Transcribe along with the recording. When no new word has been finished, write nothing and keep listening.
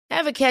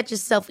Ever catch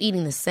yourself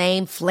eating the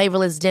same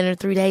flavorless dinner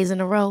 3 days in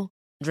a row?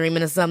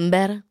 Dreaming of something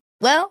better?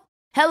 Well,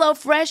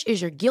 HelloFresh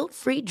is your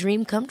guilt-free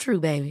dream come true,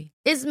 baby.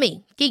 It's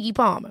me, Keke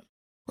Palmer.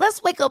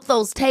 Let's wake up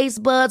those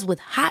taste buds with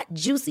hot,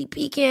 juicy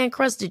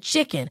pecan-crusted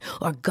chicken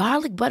or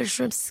garlic butter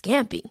shrimp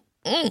scampi.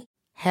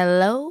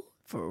 Hello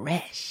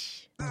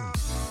Fresh.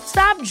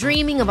 Stop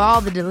dreaming of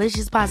all the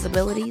delicious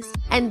possibilities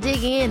and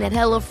dig in at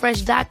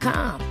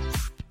HelloFresh.com.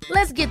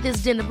 Let's get this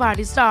dinner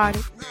party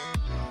started.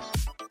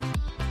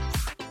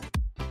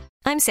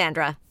 I'm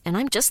Sandra, and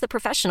I'm just the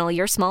professional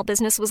your small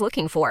business was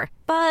looking for.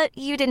 But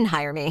you didn't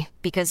hire me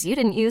because you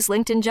didn't use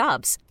LinkedIn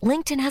Jobs.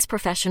 LinkedIn has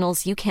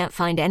professionals you can't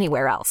find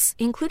anywhere else,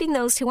 including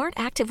those who aren't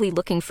actively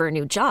looking for a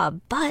new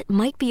job, but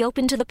might be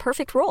open to the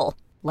perfect role,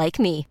 like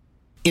me.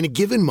 In a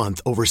given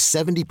month, over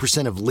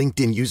 70% of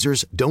LinkedIn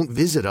users don't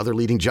visit other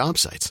leading job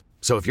sites.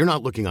 So if you're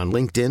not looking on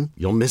LinkedIn,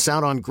 you'll miss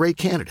out on great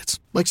candidates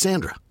like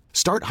Sandra.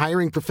 Start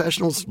hiring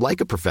professionals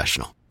like a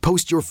professional.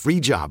 Post your free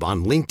job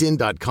on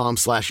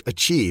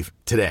linkedin.com/achieve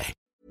today.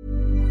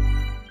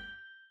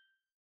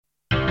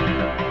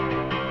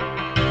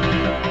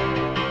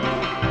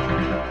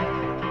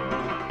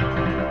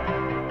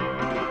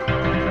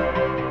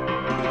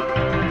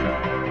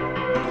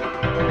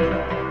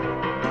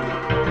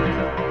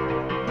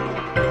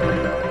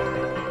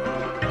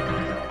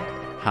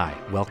 Hi,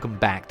 welcome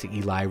back to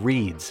Eli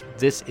Reads.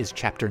 This is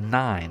Chapter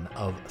 9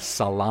 of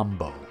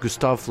Salammbô,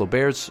 Gustave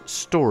Flaubert's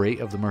story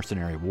of the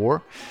Mercenary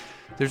War.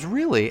 There's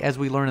really, as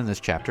we learn in this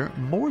chapter,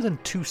 more than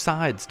two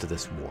sides to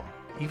this war,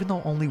 even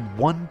though only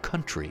one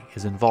country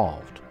is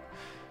involved.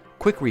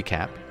 Quick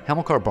recap,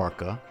 Hamilcar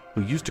Barca,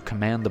 who used to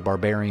command the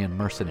barbarian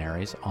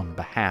mercenaries on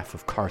behalf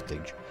of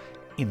Carthage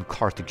in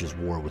Carthage's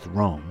war with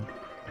Rome,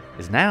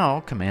 is now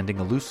commanding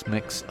a loose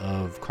mix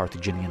of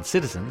Carthaginian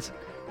citizens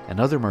and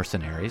other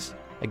mercenaries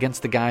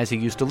against the guys he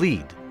used to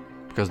lead.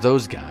 Because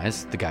those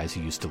guys, the guys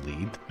he used to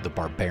lead, the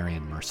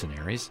barbarian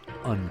mercenaries,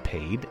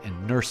 unpaid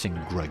and nursing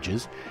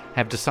grudges,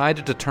 have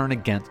decided to turn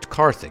against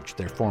Carthage,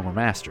 their former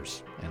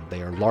masters, and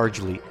they are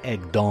largely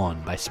egged on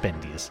by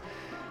Spendius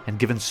and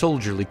given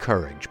soldierly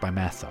courage by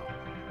Matho.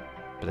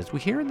 But as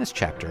we hear in this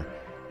chapter,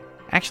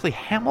 actually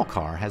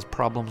Hamilcar has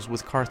problems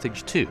with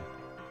Carthage too.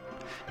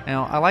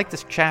 Now, I like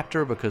this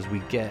chapter because we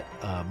get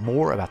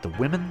more about the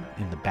women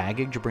in the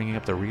baggage bringing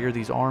up the rear of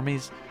these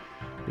armies.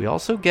 We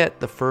also get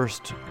the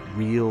first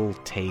real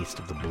taste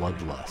of the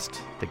bloodlust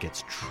that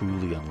gets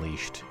truly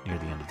unleashed near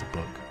the end of the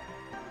book,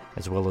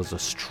 as well as a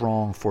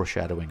strong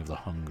foreshadowing of the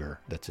hunger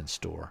that's in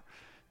store.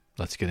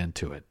 Let's get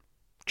into it.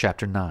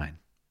 Chapter 9,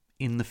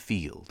 In the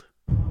Field.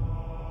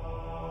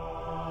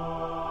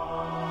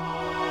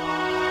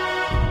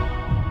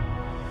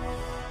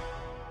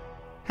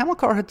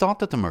 Hamilcar had thought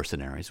that the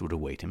mercenaries would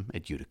await him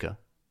at Utica,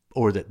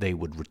 or that they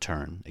would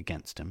return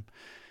against him,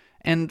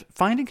 and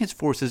finding his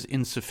forces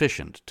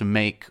insufficient to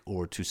make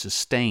or to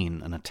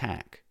sustain an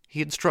attack, he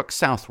had struck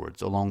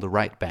southwards along the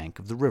right bank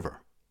of the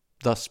river,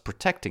 thus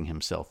protecting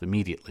himself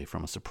immediately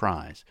from a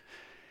surprise.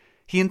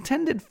 He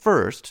intended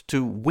first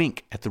to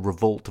wink at the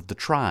revolt of the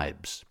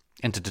tribes,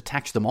 and to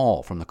detach them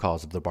all from the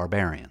cause of the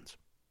barbarians.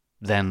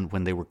 Then,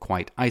 when they were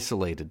quite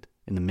isolated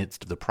in the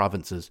midst of the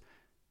provinces,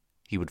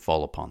 he would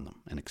fall upon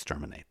them and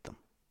exterminate them.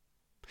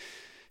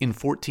 In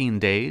 14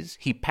 days,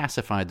 he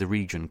pacified the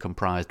region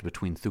comprised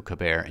between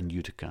Thukabare and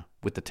Utica,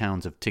 with the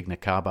towns of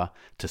Tighnacaba,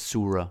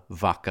 Tessura,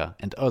 Vaca,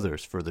 and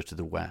others further to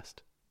the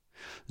west.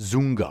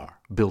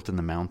 Zungar, built in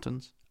the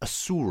mountains,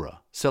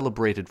 Asura,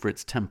 celebrated for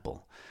its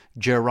temple,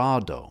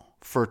 Gerardo,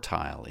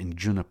 fertile in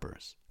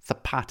junipers,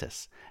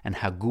 Thapatis, and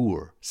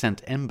Hagur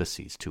sent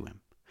embassies to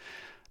him.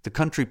 The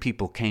country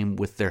people came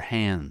with their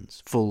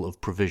hands full of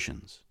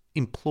provisions,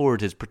 implored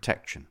his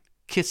protection,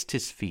 kissed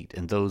his feet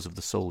and those of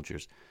the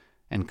soldiers,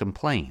 and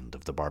complained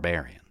of the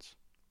barbarians.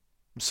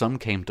 Some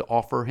came to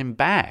offer him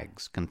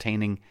bags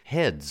containing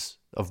heads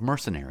of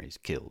mercenaries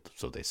killed,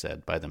 so they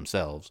said, by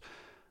themselves,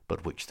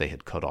 but which they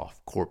had cut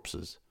off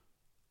corpses.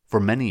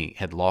 For many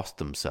had lost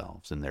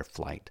themselves in their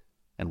flight,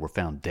 and were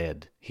found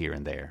dead here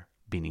and there,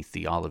 beneath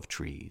the olive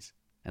trees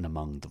and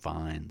among the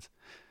vines.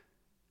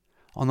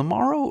 On the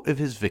morrow of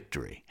his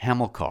victory,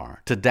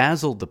 Hamilcar, to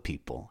dazzle the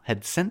people,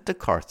 had sent to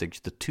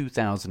Carthage the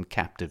 2,000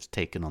 captives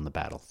taken on the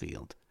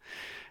battlefield.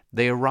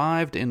 They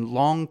arrived in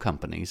long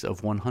companies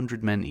of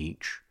 100 men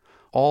each,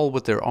 all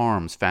with their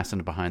arms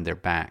fastened behind their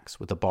backs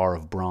with a bar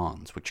of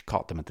bronze which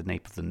caught them at the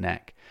nape of the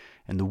neck,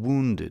 and the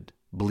wounded,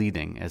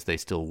 bleeding as they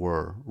still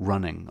were,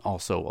 running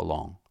also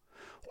along.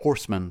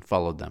 Horsemen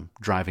followed them,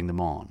 driving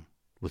them on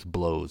with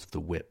blows of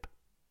the whip.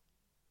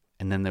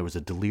 And then there was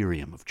a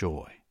delirium of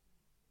joy.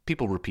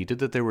 People repeated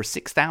that there were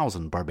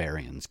 6,000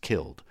 barbarians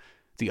killed.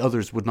 The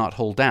others would not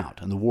hold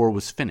out, and the war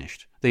was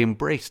finished. They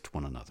embraced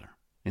one another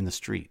in the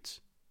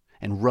streets,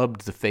 and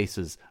rubbed the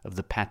faces of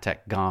the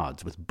Patek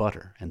gods with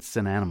butter and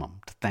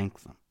cinnamon to thank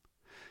them.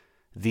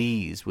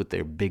 These, with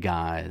their big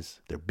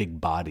eyes, their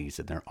big bodies,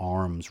 and their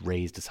arms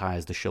raised as high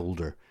as the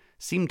shoulder,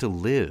 seemed to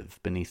live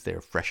beneath their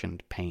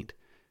freshened paint,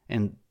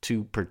 and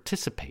to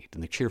participate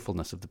in the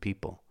cheerfulness of the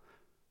people.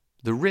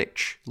 The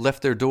rich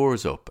left their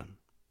doors open.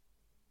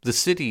 The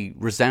city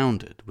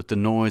resounded with the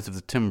noise of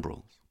the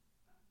timbrels.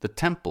 The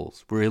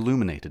temples were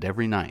illuminated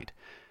every night,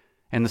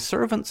 and the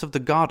servants of the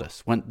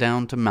goddess went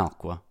down to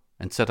Malqua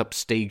and set up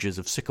stages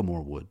of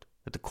sycamore wood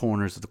at the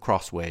corners of the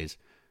crossways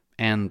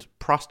and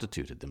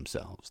prostituted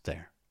themselves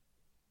there.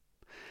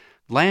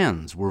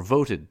 Lands were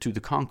voted to the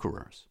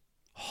conquerors,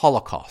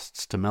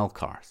 holocausts to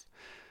Melkarth,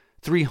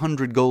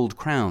 300 gold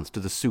crowns to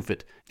the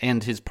Sufit,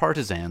 and his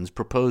partisans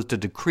proposed to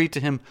decree to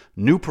him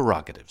new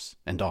prerogatives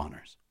and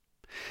honors.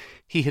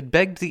 He had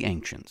begged the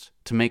ancients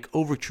to make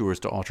overtures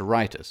to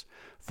Autorytus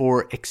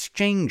for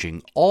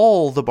exchanging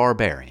all the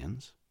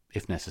barbarians,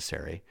 if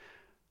necessary,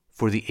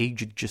 for the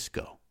aged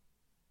Gisco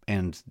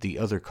and the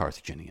other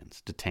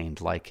Carthaginians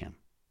detained like him.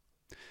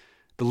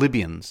 The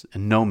Libyans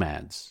and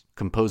nomads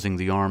composing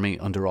the army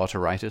under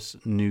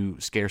Autorytus knew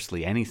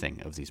scarcely anything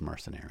of these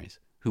mercenaries,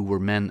 who were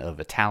men of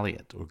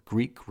Italiot or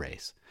Greek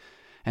race,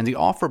 and the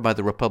offer by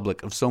the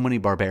Republic of so many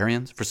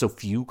barbarians for so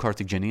few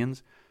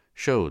Carthaginians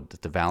showed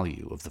that the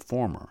value of the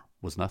former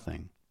was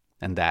nothing,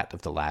 and that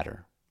of the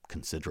latter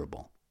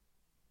considerable.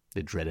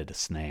 They dreaded a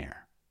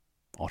snare.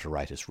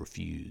 Autorytus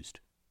refused.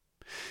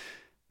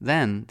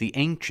 Then the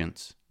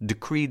ancients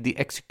decreed the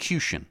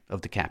execution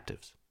of the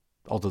captives,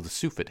 although the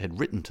Sufit had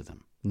written to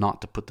them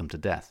not to put them to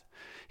death.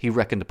 He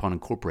reckoned upon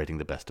incorporating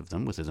the best of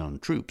them with his own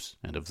troops,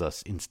 and of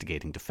thus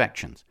instigating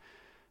defections.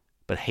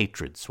 But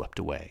hatred swept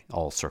away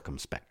all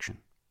circumspection.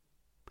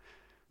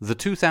 The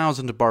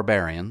 2,000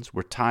 barbarians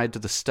were tied to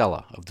the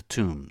stela of the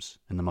tombs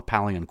in the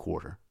Mappalian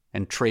quarter,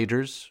 and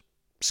traders,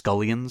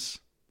 scullions,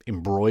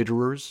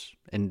 embroiderers,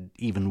 and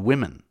even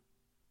women,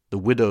 the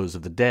widows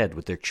of the dead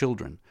with their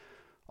children,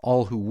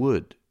 all who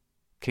would,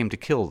 came to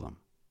kill them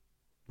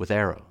with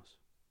arrows.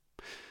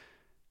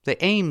 They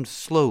aimed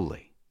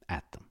slowly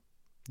at them,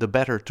 the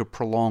better to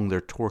prolong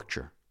their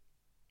torture,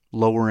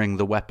 lowering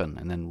the weapon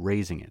and then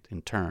raising it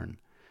in turn,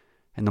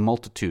 and the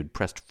multitude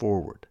pressed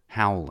forward,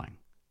 howling.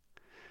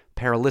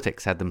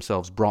 Paralytics had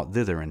themselves brought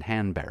thither in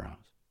hand-barrows.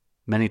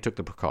 Many took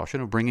the precaution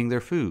of bringing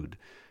their food,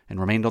 and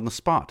remained on the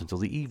spot until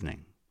the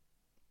evening.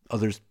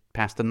 Others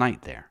passed the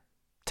night there.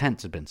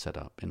 Tents had been set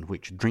up, in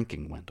which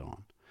drinking went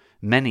on.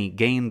 Many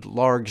gained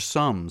large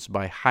sums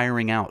by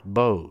hiring out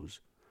bows.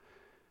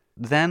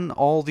 Then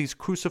all these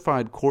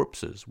crucified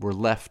corpses were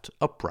left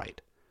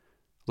upright,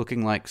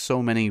 looking like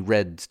so many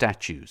red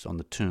statues on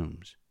the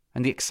tombs,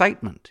 and the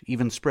excitement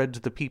even spread to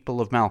the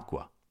people of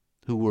Malqua,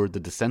 who were the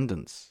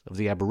descendants of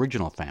the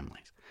aboriginal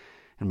families,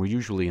 and were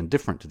usually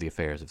indifferent to the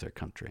affairs of their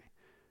country.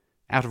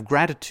 Out of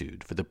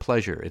gratitude for the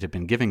pleasure it had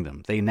been giving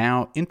them, they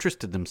now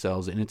interested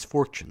themselves in its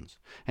fortunes,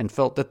 and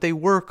felt that they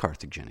were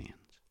Carthaginians.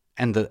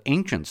 And the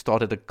ancients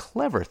thought it a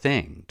clever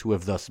thing to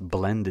have thus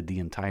blended the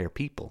entire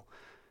people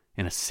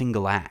in a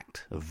single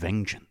act of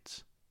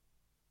vengeance.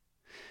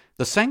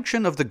 The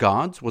sanction of the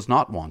gods was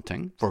not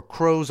wanting, for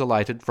crows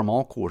alighted from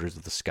all quarters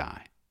of the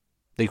sky.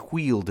 They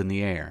wheeled in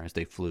the air as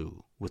they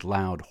flew, with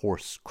loud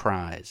hoarse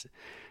cries,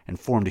 and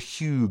formed a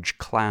huge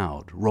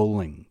cloud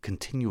rolling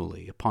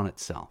continually upon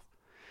itself.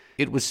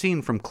 It was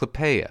seen from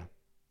Clypeia,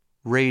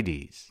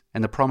 Rhades,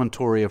 and the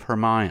promontory of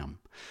Hermium.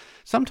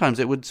 Sometimes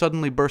it would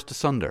suddenly burst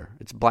asunder,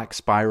 its black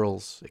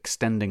spirals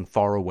extending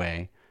far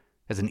away,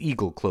 as an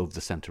eagle clove the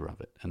center of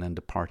it, and then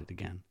departed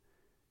again.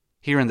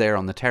 Here and there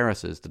on the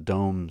terraces, the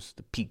domes,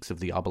 the peaks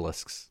of the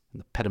obelisks, and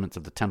the pediments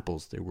of the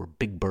temples, there were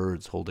big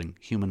birds holding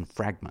human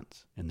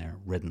fragments in their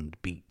reddened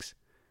beaks.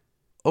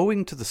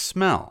 Owing to the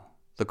smell,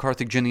 the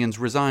Carthaginians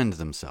resigned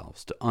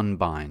themselves to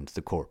unbind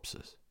the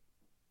corpses.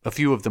 A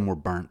few of them were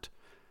burnt.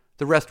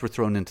 The rest were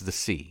thrown into the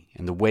sea,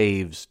 and the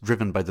waves,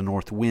 driven by the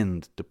north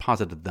wind,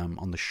 deposited them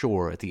on the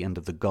shore at the end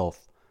of the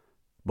gulf,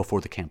 before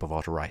the camp of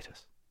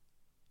Autorytus.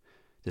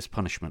 This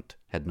punishment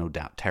had no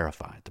doubt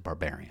terrified the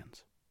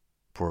barbarians,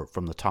 for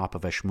from the top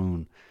of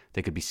Eschmoun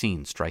they could be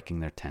seen striking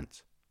their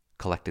tents,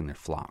 collecting their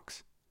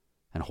flocks,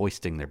 and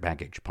hoisting their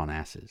baggage upon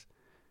asses,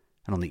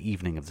 and on the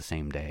evening of the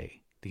same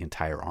day the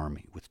entire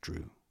army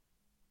withdrew.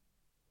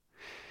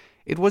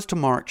 It was to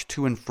march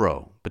to and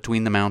fro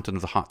between the mountain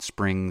of the hot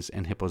springs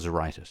and Hippo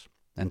Zarytus,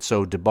 and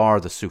so debar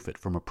the Sufit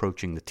from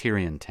approaching the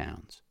Tyrian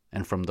towns,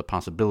 and from the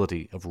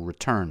possibility of a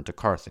return to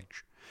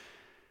Carthage.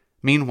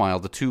 Meanwhile,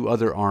 the two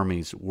other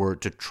armies were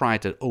to try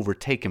to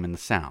overtake him in the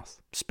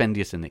south,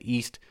 Spendius in the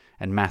east,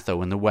 and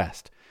Matho in the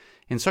west,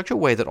 in such a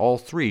way that all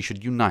three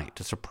should unite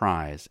to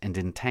surprise and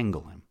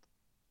entangle him.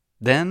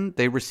 Then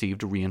they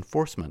received a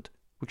reinforcement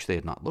which they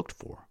had not looked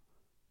for.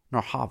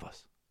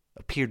 Narrhavas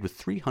appeared with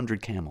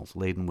 300 camels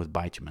laden with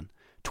bitumen,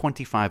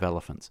 25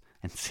 elephants,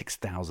 and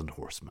 6,000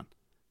 horsemen.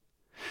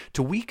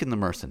 To weaken the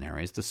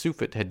mercenaries, the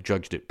Sufit had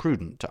judged it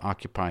prudent to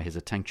occupy his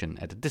attention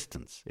at a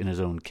distance in his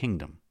own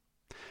kingdom.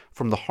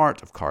 From the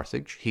heart of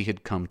Carthage he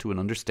had come to an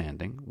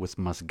understanding with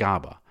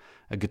Masgaba,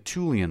 a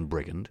Gaetulian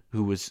brigand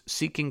who was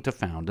seeking to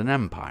found an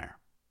empire.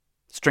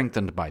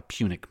 Strengthened by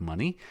Punic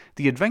money,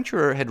 the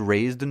adventurer had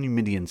raised the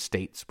Numidian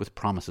states with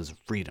promises of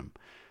freedom.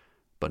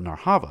 But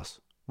Narrhavas,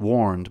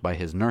 warned by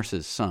his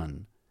nurse's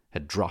son,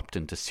 had dropped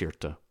into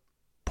Sirte,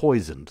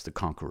 poisoned the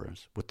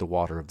conquerors with the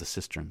water of the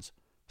cisterns,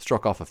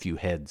 struck off a few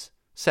heads,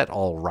 set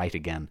all right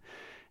again,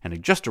 and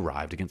had just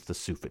arrived against the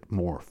Sufit,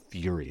 more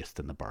furious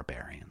than the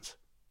barbarians.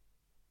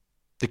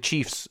 The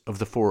chiefs of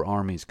the 4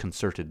 armies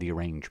concerted the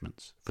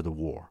arrangements for the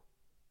war.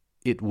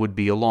 It would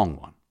be a long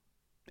one,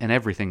 and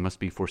everything must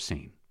be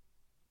foreseen.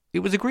 It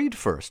was agreed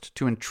first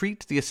to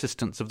entreat the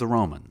assistance of the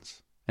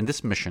Romans, and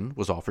this mission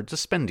was offered to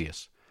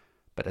Spendius,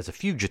 but as a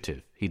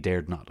fugitive he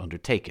dared not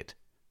undertake it.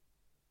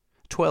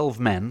 12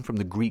 men from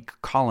the Greek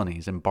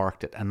colonies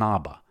embarked at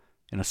Annaba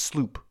in a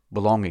sloop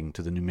belonging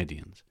to the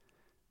Numidians.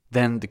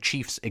 Then the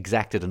chiefs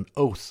exacted an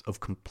oath of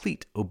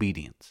complete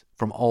obedience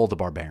from all the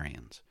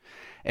barbarians.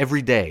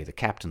 Every day the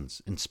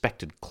captains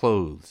inspected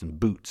clothes and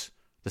boots.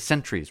 The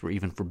sentries were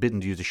even forbidden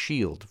to use a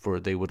shield, for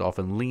they would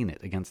often lean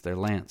it against their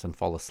lance and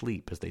fall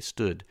asleep as they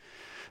stood.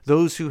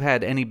 Those who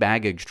had any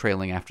baggage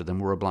trailing after them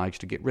were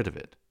obliged to get rid of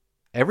it.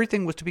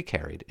 Everything was to be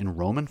carried in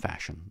Roman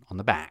fashion on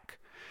the back.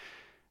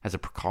 As a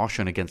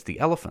precaution against the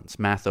elephants,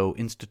 Matho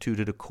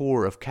instituted a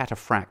corps of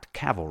cataphract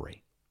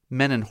cavalry,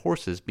 men and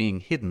horses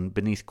being hidden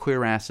beneath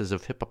cuirasses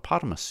of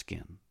hippopotamus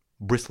skin,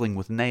 bristling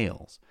with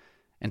nails,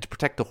 and to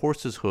protect the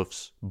horses'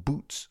 hoofs,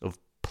 boots of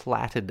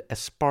plaited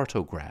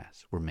esparto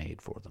grass were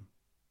made for them.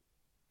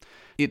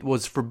 It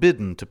was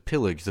forbidden to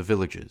pillage the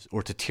villages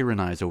or to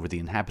tyrannize over the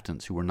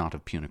inhabitants who were not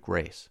of Punic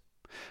race.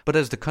 But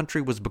as the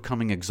country was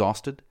becoming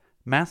exhausted,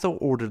 Matho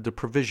ordered the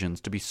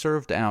provisions to be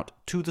served out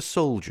to the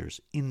soldiers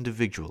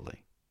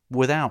individually,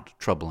 without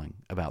troubling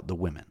about the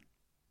women.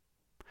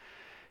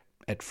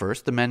 At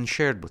first the men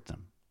shared with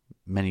them.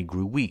 Many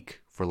grew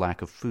weak for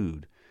lack of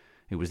food.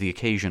 It was the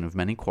occasion of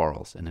many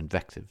quarrels and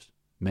invectives,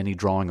 many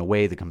drawing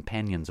away the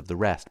companions of the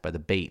rest by the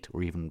bait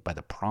or even by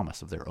the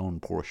promise of their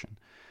own portion.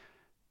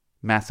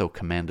 Matho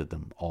commanded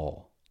them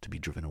all to be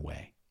driven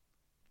away,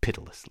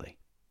 pitilessly.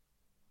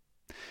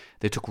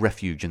 They took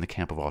refuge in the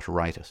camp of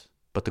Autorytus,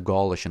 but the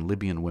Gaulish and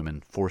Libyan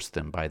women forced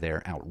them by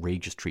their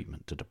outrageous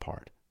treatment to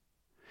depart.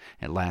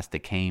 At last they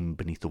came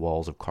beneath the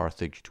walls of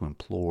Carthage to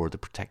implore the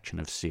protection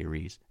of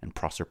Ceres and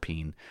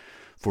Proserpine,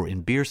 for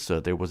in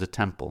Byrsa there was a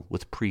temple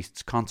with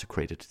priests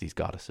consecrated to these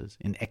goddesses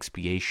in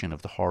expiation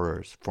of the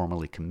horrors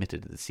formerly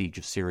committed at the siege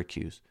of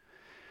Syracuse.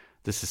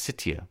 The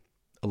Syssitia,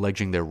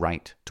 alleging their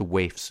right to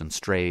waifs and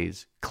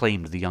strays,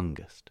 claimed the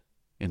youngest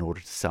in order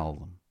to sell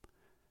them,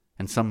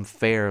 and some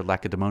fair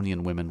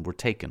Lacedaemonian women were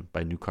taken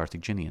by new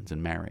Carthaginians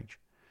in marriage.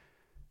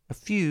 A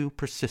few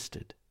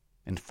persisted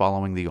in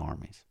following the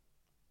armies.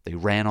 They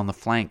ran on the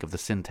flank of the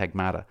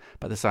Syntagmata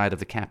by the side of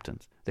the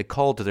captains. They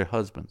called to their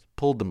husbands,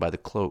 pulled them by the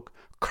cloak,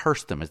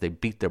 cursed them as they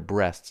beat their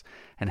breasts,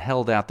 and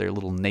held out their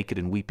little naked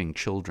and weeping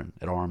children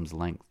at arm's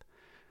length.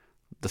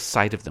 The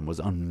sight of them was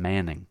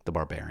unmanning the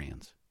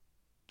barbarians.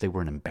 They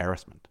were an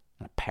embarrassment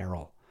and a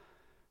peril.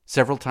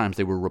 Several times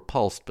they were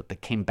repulsed, but they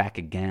came back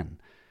again.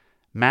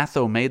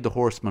 Matho made the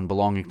horsemen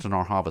belonging to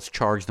Narhavus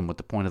charge them with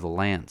the point of the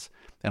lance,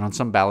 and on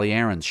some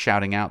Balearians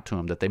shouting out to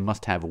him that they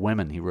must have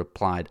women, he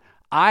replied,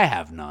 "I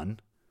have none."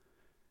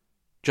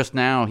 Just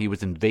now he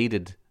was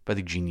invaded by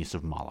the genius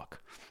of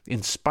Moloch.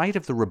 In spite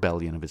of the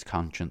rebellion of his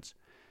conscience,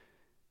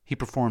 he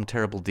performed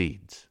terrible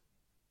deeds,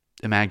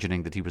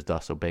 imagining that he was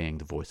thus obeying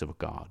the voice of a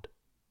god.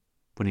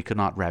 When he could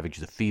not ravage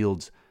the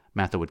fields,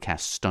 Matho would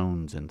cast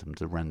stones into them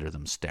to render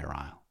them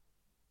sterile.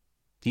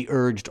 He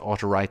urged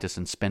Autorytus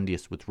and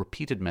Spendius with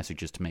repeated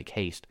messages to make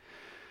haste,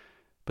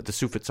 but the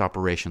Sufits'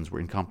 operations were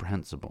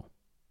incomprehensible.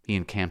 He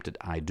encamped at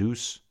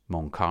Idus,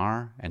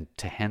 Moncar, and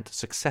Tehent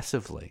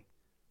successively.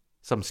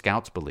 Some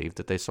scouts believed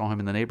that they saw him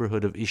in the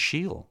neighborhood of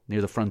Ischil,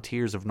 near the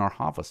frontiers of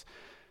Narhavus,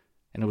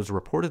 and it was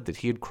reported that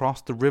he had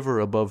crossed the river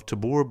above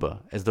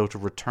Taburba as though to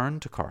return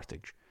to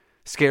Carthage.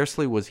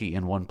 Scarcely was he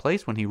in one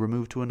place when he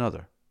removed to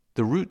another.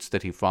 The routes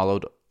that he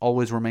followed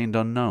always remained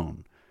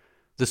unknown.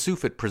 The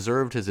Sufit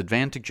preserved his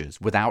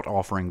advantages without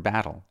offering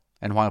battle,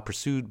 and while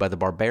pursued by the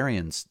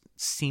barbarians,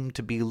 seemed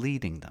to be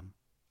leading them.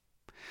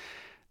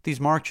 These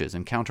marches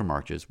and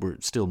countermarches were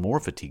still more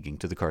fatiguing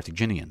to the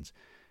Carthaginians,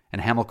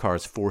 and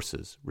Hamilcar's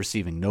forces,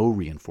 receiving no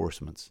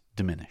reinforcements,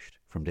 diminished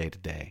from day to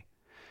day.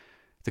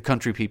 The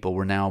country people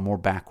were now more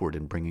backward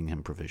in bringing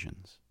him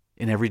provisions.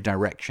 In every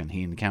direction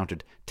he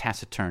encountered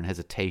taciturn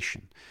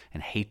hesitation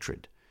and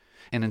hatred,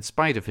 and in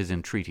spite of his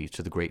entreaties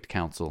to the great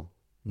council,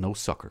 no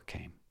succor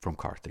came from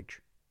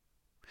Carthage.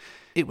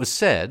 It was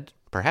said,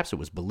 perhaps it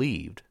was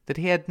believed, that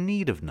he had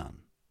need of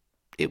none.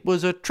 It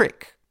was a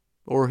trick,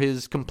 or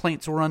his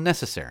complaints were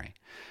unnecessary,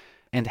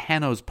 and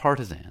Hanno's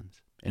partisans,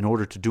 in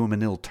order to do him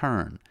an ill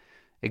turn,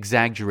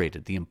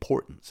 exaggerated the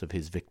importance of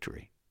his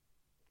victory.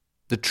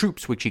 The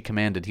troops which he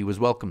commanded he was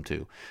welcome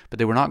to, but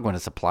they were not going to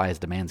supply his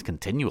demands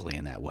continually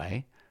in that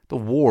way. The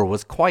war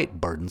was quite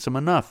burdensome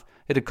enough.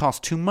 It had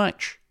cost too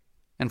much.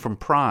 And from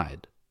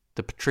pride,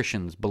 the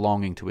patricians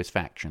belonging to his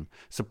faction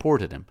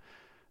supported him,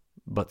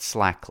 but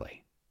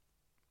slackly.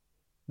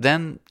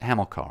 Then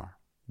Hamilcar,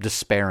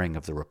 despairing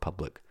of the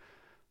Republic,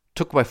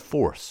 took by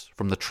force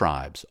from the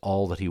tribes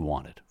all that he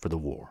wanted for the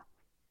war: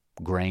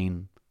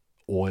 grain,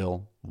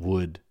 oil,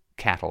 wood,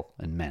 cattle,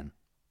 and men.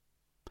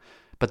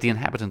 But the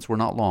inhabitants were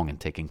not long in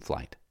taking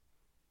flight.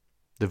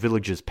 The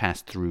villages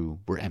passed through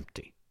were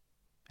empty,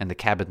 and the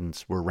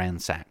cabins were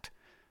ransacked,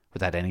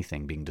 without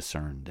anything being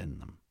discerned in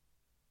them.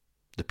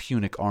 The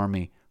Punic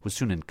army was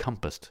soon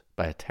encompassed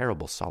by a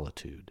terrible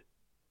solitude.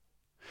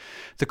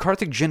 The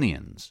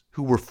Carthaginians,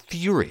 who were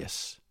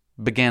furious,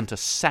 began to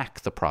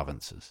sack the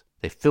provinces.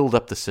 They filled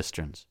up the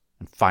cisterns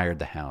and fired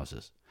the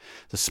houses.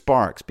 The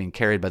sparks, being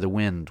carried by the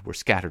wind, were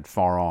scattered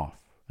far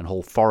off, and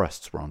whole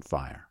forests were on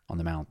fire on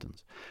the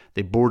mountains.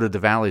 They bordered the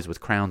valleys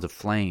with crowns of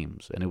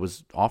flames, and it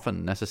was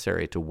often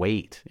necessary to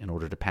wait in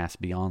order to pass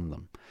beyond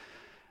them.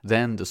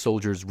 Then the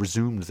soldiers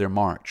resumed their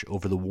march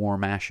over the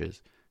warm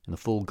ashes in the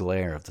full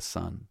glare of the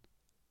sun.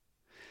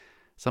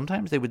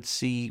 Sometimes they would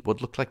see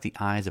what looked like the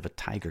eyes of a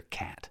tiger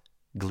cat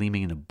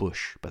gleaming in a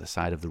bush by the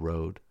side of the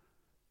road.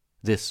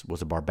 This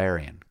was a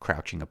barbarian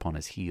crouching upon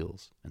his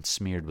heels and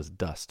smeared with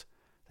dust,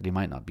 that he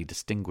might not be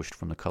distinguished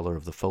from the color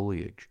of the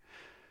foliage.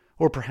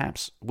 Or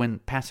perhaps, when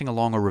passing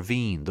along a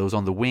ravine, those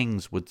on the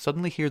wings would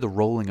suddenly hear the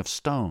rolling of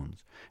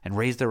stones, and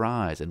raise their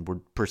eyes and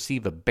would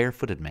perceive a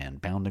barefooted man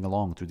bounding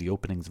along through the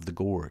openings of the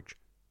gorge.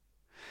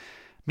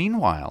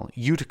 Meanwhile,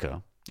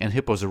 Utica and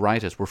Hippo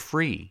Zarytus were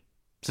free,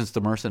 since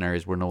the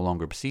mercenaries were no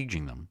longer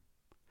besieging them.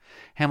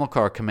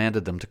 Hamilcar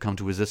commanded them to come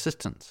to his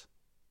assistance,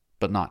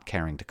 but not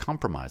caring to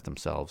compromise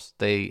themselves,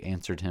 they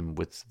answered him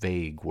with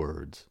vague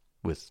words,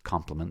 with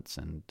compliments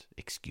and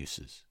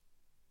excuses.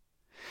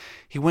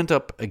 He went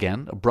up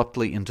again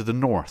abruptly into the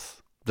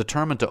north,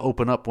 determined to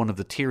open up one of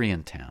the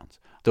Tyrian towns,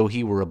 though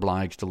he were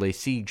obliged to lay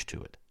siege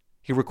to it.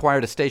 He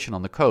required a station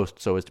on the coast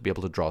so as to be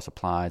able to draw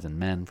supplies and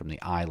men from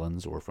the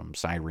islands or from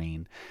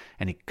Cyrene,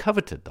 and he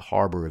coveted the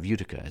harbor of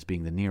Utica as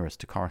being the nearest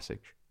to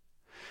Carthage.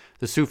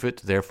 The Suffet,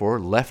 therefore,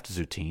 left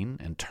Zutine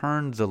and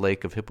turned the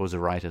lake of Hippo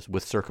Zarytus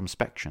with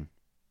circumspection.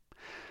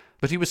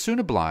 But he was soon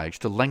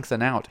obliged to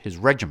lengthen out his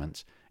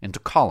regiments into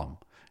column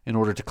in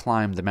order to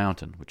climb the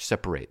mountain which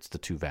separates the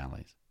two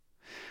valleys.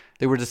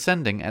 They were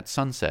descending at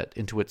sunset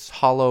into its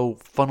hollow,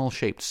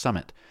 funnel-shaped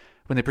summit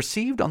when they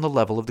perceived on the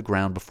level of the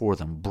ground before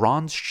them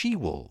bronze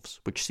she-wolves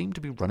which seemed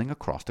to be running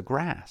across the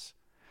grass.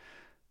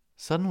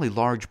 Suddenly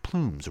large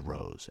plumes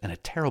arose, and a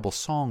terrible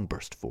song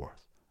burst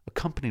forth,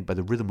 accompanied by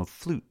the rhythm of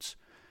flutes.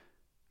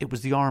 It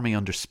was the army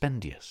under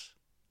Spendius,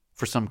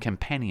 for some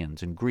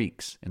Campanians and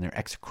Greeks, in their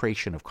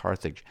execration of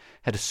Carthage,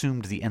 had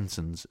assumed the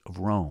ensigns of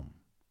Rome.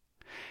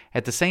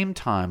 At the same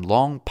time,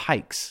 long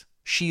pikes,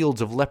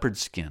 shields of leopard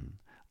skin,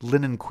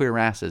 linen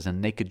cuirasses,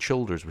 and naked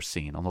shoulders were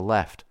seen on the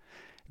left.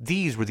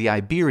 These were the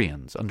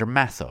Iberians under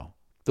Matho,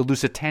 the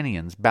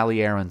Lusitanians,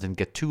 Balearans, and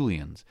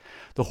Getulians.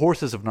 The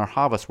horses of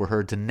Narr'havas were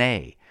heard to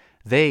neigh.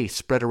 They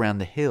spread around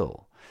the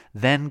hill.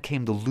 Then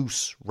came the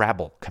loose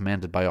rabble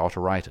commanded by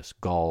Autaritus,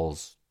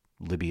 Gauls,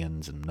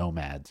 Libyans, and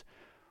nomads,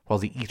 while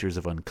the eaters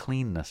of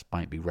uncleanness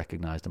might be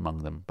recognized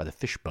among them by the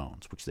fish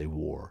bones which they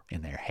wore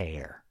in their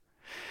hair.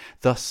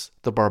 Thus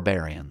the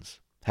barbarians,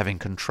 having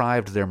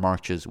contrived their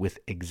marches with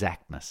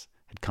exactness,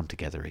 had come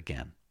together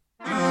again.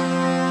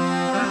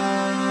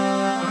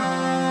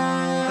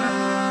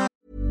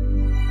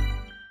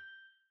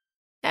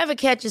 Ever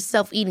catch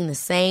yourself eating the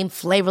same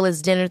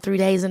flavorless dinner 3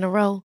 days in a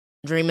row?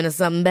 Dreaming of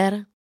something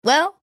better?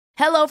 Well,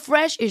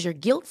 HelloFresh is your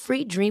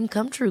guilt-free dream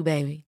come true,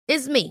 baby.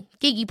 It's me,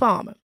 Keke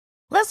Palmer.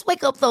 Let's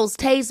wake up those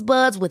taste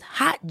buds with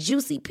hot,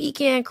 juicy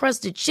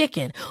pecan-crusted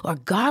chicken or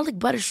garlic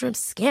butter shrimp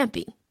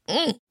scampi.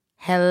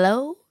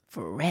 Hello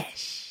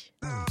Fresh.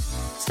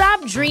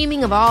 Stop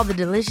dreaming of all the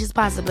delicious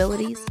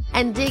possibilities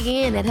and dig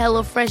in at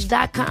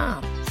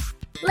HelloFresh.com.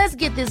 Let's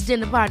get this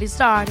dinner party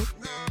started.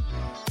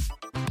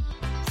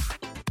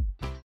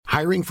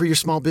 Hiring for your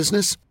small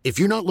business? If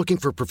you're not looking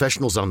for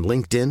professionals on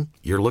LinkedIn,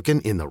 you're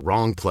looking in the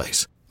wrong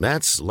place.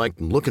 That's like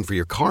looking for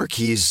your car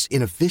keys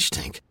in a fish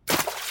tank.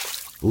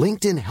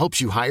 LinkedIn helps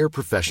you hire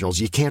professionals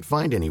you can't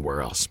find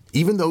anywhere else,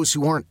 even those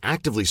who aren't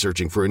actively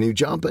searching for a new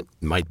job but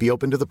might be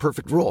open to the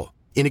perfect role.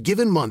 In a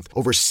given month,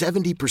 over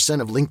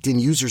 70% of LinkedIn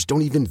users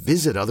don't even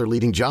visit other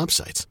leading job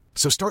sites.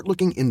 So start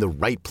looking in the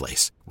right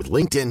place. With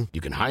LinkedIn, you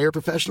can hire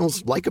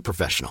professionals like a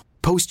professional.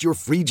 Post your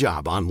free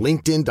job on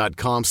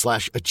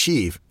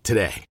linkedin.com/achieve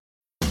today.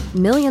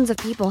 Millions of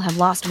people have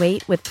lost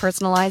weight with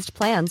personalized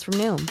plans from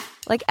Noom.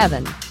 Like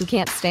Evan, who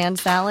can't stand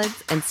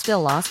salads and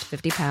still lost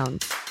 50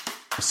 pounds.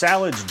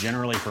 Salads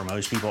generally for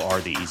most people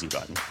are the easy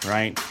button,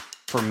 right?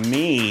 For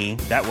me,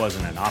 that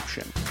wasn't an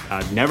option.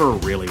 I never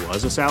really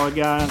was a salad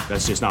guy.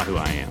 That's just not who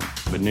I am.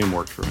 But Noom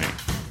worked for me.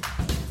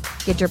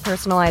 Get your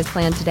personalized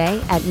plan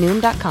today at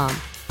Noom.com.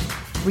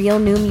 Real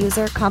Noom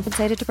user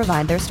compensated to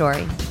provide their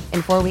story.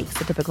 In 4 weeks,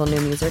 the typical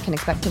Noom user can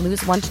expect to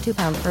lose 1 to 2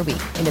 pounds per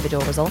week.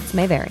 Individual results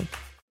may vary.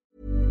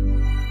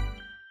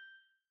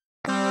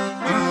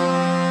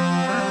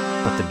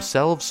 But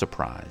themselves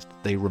surprised,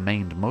 they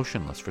remained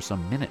motionless for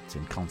some minutes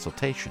in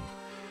consultation.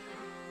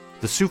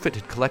 The Suffet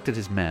had collected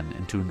his men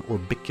into an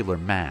orbicular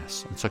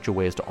mass in such a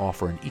way as to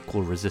offer an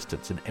equal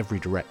resistance in every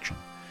direction.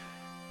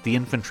 The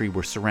infantry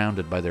were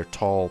surrounded by their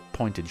tall,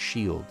 pointed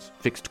shields,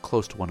 fixed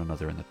close to one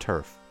another in the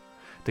turf.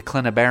 The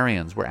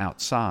Clenabarians were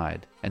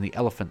outside, and the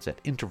elephants at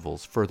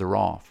intervals further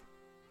off.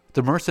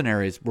 The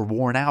mercenaries were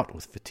worn out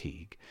with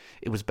fatigue.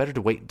 It was better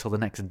to wait until the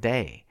next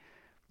day,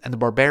 and the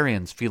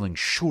barbarians, feeling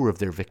sure of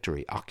their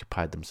victory,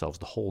 occupied themselves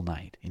the whole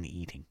night in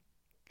eating.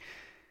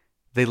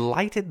 They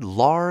lighted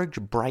large,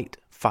 bright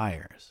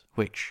fires,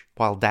 which,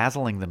 while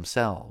dazzling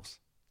themselves,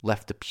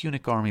 left the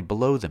Punic army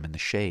below them in the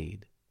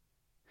shade.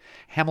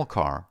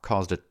 Hamilcar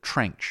caused a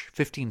trench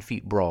 15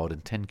 feet broad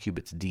and 10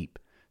 cubits deep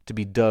to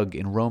be dug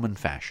in Roman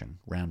fashion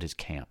round his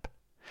camp,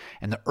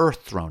 and the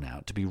earth thrown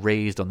out to be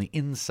raised on the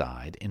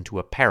inside into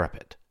a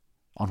parapet,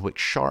 on which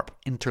sharp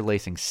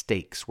interlacing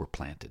stakes were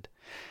planted.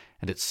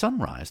 And at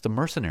sunrise the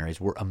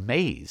mercenaries were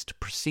amazed to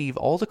perceive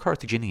all the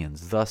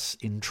Carthaginians thus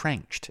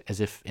entrenched as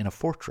if in a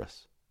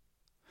fortress.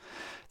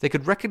 They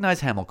could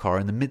recognize Hamilcar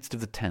in the midst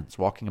of the tents,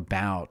 walking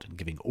about and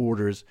giving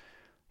orders.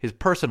 His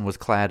person was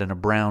clad in a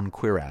brown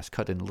cuirass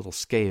cut in little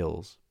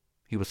scales.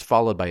 He was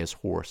followed by his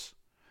horse,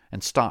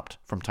 and stopped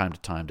from time to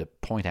time to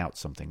point out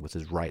something with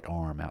his right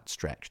arm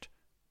outstretched.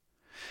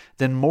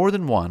 Then more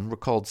than one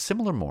recalled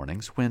similar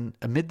mornings when,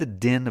 amid the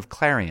din of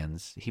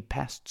clarions, he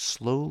passed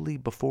slowly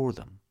before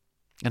them,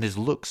 and his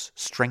looks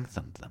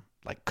strengthened them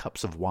like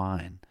cups of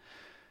wine.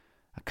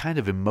 A kind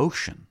of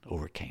emotion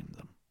overcame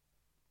them.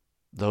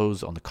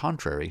 Those, on the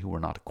contrary, who were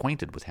not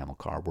acquainted with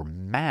Hamilcar were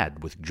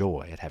mad with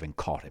joy at having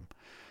caught him.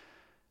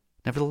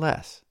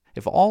 Nevertheless,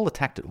 if all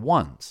attacked at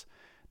once,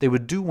 they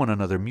would do one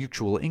another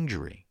mutual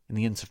injury in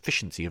the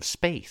insufficiency of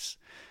space.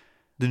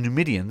 The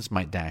Numidians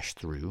might dash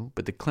through,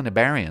 but the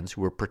Clinabarians,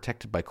 who were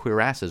protected by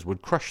cuirasses,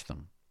 would crush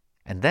them.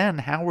 And then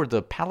how were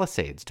the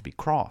palisades to be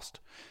crossed?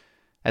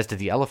 As to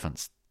the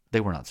elephants, they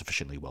were not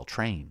sufficiently well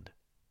trained.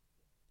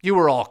 "You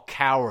are all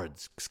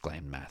cowards!"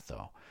 exclaimed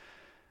Matho.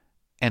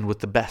 And with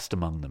the best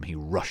among them he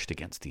rushed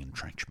against the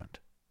entrenchment.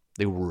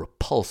 They were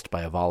repulsed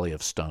by a volley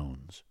of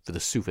stones, for the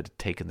Suffet had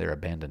taken their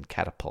abandoned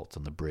catapults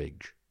on the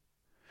bridge.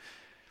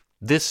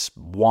 This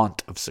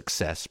want of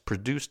success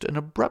produced an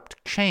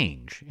abrupt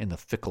change in the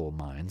fickle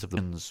minds of the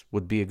Huns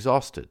would be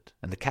exhausted,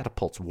 and the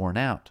catapults worn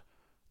out.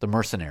 The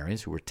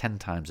mercenaries, who were 10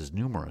 times as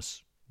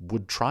numerous,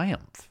 would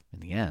triumph in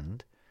the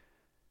end.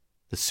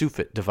 The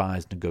Suffet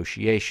devised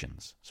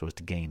negotiations so as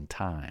to gain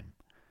time,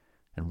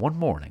 and one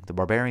morning the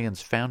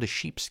barbarians found a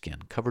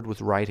sheepskin covered with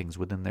writings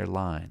within their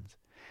lines.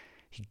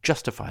 He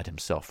justified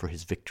himself for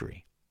his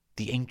victory.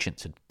 The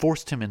ancients had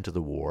forced him into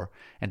the war,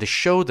 and to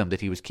show them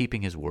that he was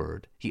keeping his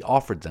word, he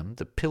offered them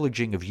the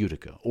pillaging of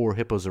Utica or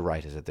Hippo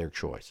Zarytus at their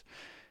choice.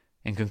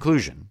 In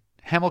conclusion,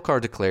 Hamilcar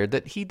declared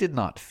that he did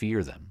not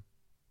fear them,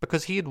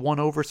 because he had won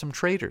over some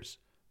traitors,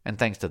 and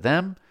thanks to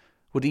them,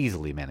 would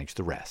easily manage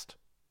the rest.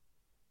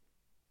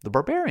 The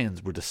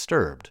barbarians were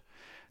disturbed.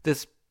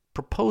 This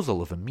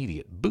proposal of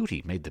immediate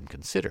booty made them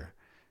consider.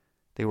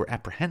 They were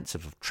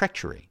apprehensive of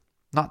treachery,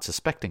 not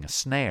suspecting a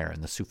snare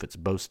in the Suffet's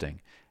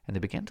boasting, and they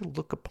began to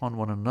look upon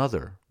one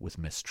another with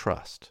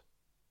mistrust.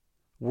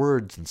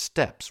 Words and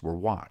steps were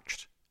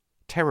watched.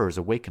 Terrors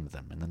awakened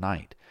them in the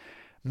night.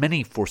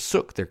 Many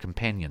forsook their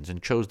companions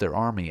and chose their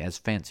army as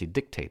fancy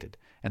dictated,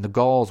 and the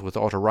Gauls with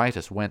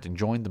Autaritus went and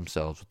joined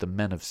themselves with the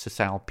men of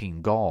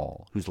Cisalpine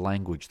Gaul, whose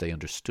language they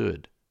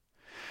understood.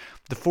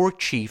 The 4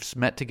 chiefs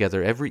met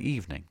together every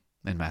evening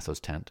in Matho's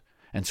tent,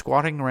 and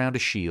squatting around a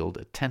shield,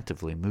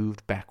 attentively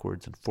moved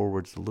backwards and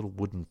forwards the little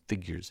wooden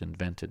figures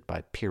invented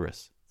by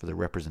Pyrrhus for the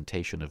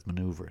representation of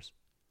maneuvers.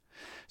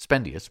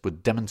 Spendius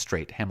would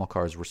demonstrate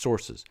Hamilcar's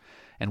resources,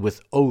 and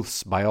with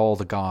oaths by all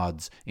the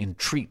gods,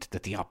 entreat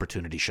that the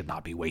opportunity should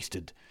not be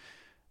wasted.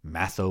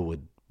 Matho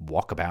would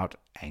walk about,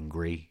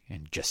 angry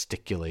and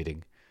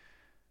gesticulating.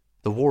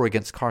 The war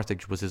against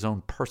Carthage was his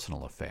own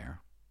personal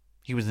affair.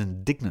 He was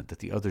indignant that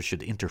the others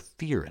should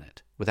interfere in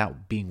it,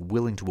 without being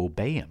willing to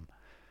obey him.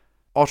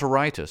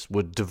 Autaritus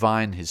would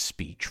divine his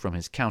speech from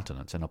his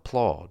countenance and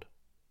applaud.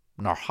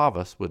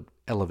 Narrhavas would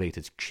elevate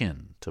his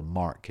chin to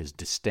mark his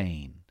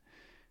disdain.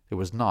 There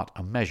was not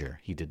a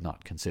measure he did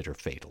not consider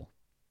fatal,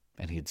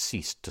 and he had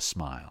ceased to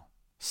smile.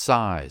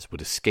 Sighs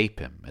would escape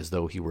him as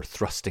though he were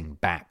thrusting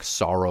back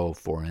sorrow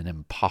for an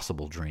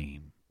impossible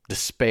dream,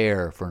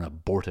 despair for an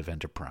abortive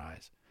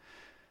enterprise.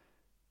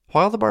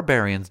 While the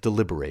barbarians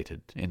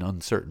deliberated in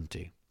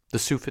uncertainty, the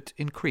Suffet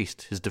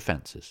increased his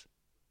defenses.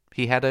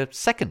 He had a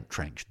second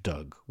trench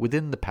dug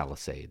within the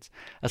palisades,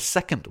 a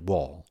second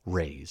wall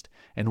raised,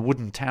 and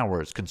wooden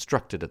towers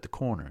constructed at the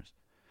corners,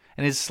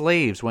 and his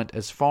slaves went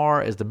as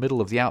far as the middle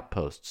of the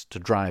outposts to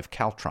drive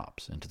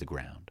caltrops into the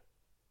ground.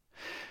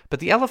 But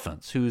the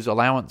elephants, whose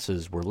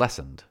allowances were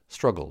lessened,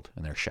 struggled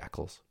in their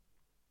shackles.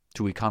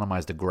 To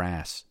economize the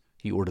grass,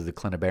 he ordered the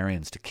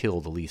Clinabarians to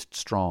kill the least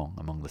strong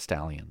among the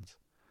stallions.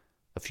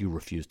 A few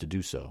refused to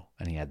do so,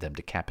 and he had them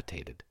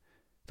decapitated.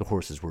 The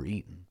horses were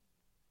eaten.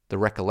 The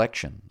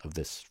recollection of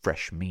this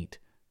fresh meat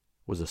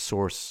was a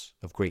source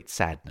of great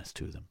sadness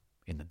to them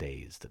in the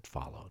days that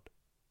followed.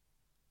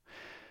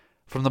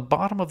 From the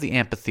bottom of the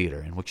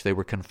amphitheater in which they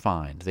were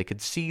confined, they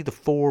could see the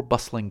 4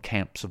 bustling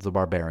camps of the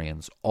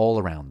barbarians all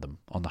around them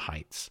on the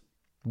heights.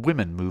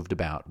 Women moved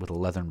about with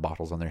leathern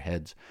bottles on their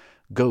heads.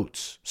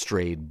 Goats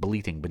strayed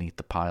bleating beneath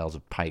the piles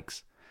of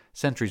pikes.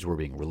 Sentries were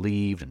being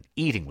relieved, and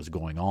eating was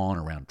going on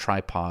around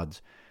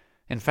tripods.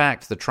 In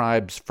fact, the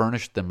tribes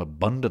furnished them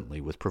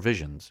abundantly with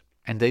provisions,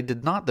 and they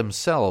did not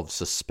themselves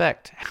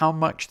suspect how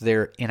much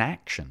their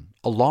inaction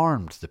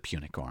alarmed the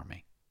Punic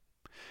army.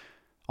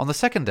 On the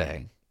second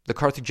day, The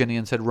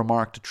Carthaginians had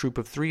remarked a troop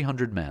of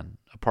 300 men,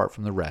 apart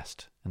from the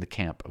rest, in the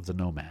camp of the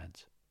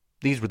nomads.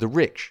 These were the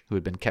rich, who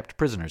had been kept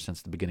prisoners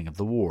since the beginning of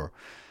the war.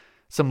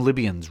 Some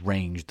Libyans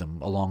ranged them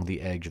along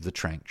the edge of the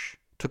trench,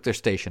 took their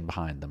station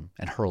behind them,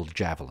 and hurled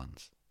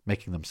javelins,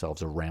 making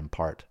themselves a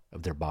rampart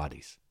of their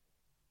bodies.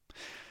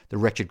 The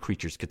wretched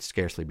creatures could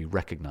scarcely be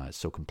recognized,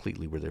 so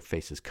completely were their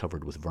faces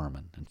covered with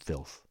vermin and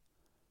filth.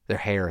 Their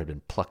hair had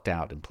been plucked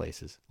out in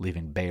places,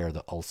 leaving bare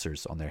the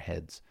ulcers on their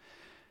heads,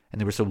 and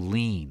they were so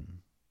lean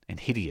and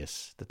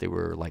hideous that they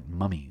were like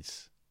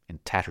mummies in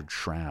tattered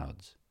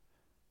shrouds.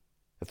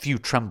 A few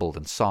trembled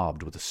and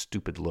sobbed with a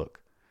stupid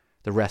look.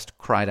 The rest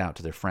cried out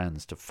to their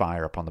friends to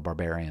fire upon the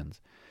barbarians.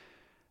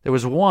 There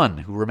was one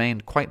who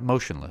remained quite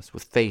motionless,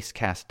 with face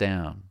cast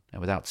down,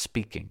 and without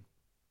speaking.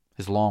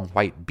 His long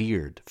white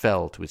beard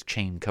fell to his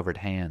chain-covered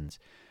hands,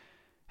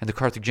 and the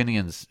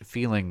Carthaginians,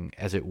 feeling,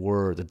 as it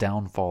were, the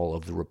downfall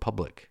of the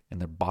Republic in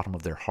the bottom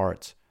of their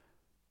hearts,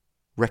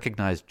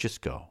 recognized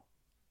Gisco.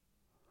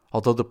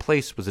 Although the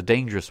place was a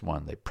dangerous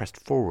one, they pressed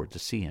forward to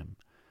see him.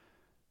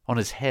 On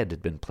his head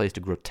had been placed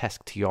a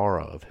grotesque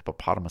tiara of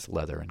hippopotamus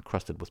leather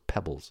encrusted with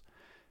pebbles.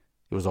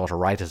 It was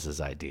Autorytus's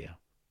idea,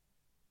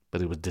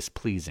 but it was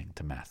displeasing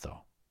to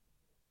Matho.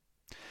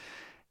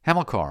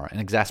 Hamilcar, in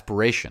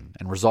exasperation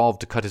and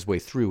resolved to cut his way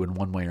through in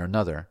one way or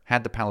another,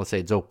 had the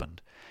palisades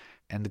opened,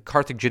 and the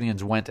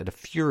Carthaginians went at a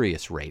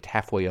furious rate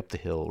halfway up the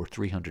hill or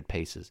 300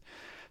 paces.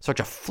 Such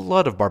a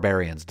flood of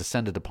barbarians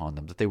descended upon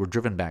them that they were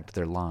driven back to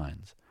their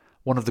lines.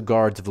 One of the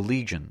guards of the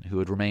legion, who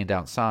had remained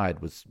outside,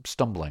 was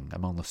stumbling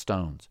among the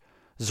stones.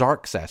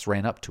 Zarxas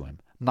ran up to him,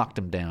 knocked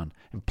him down,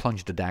 and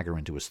plunged a dagger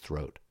into his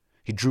throat.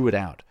 He drew it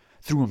out,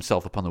 threw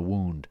himself upon the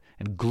wound,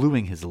 and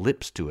gluing his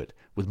lips to it,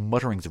 with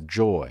mutterings of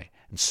joy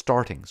and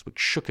startings which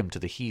shook him to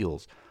the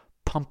heels,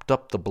 pumped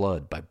up the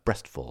blood by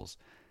breastfuls.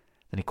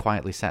 Then he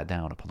quietly sat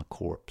down upon the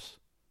corpse,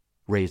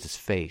 raised his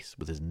face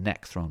with his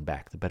neck thrown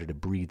back the better to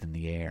breathe in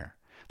the air,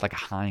 like a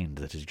hind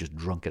that has just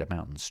drunk at a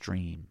mountain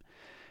stream,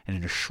 and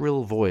in a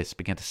shrill voice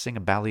began to sing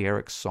a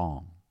Balearic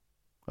song,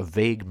 a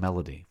vague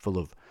melody full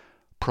of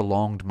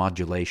prolonged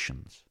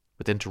modulations,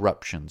 with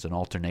interruptions and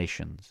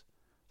alternations,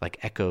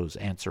 like echoes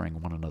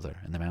answering one another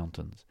in the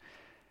mountains.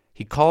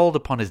 He called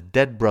upon his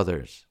dead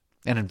brothers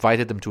and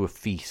invited them to a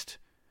feast.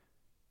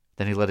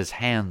 Then he let his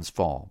hands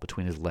fall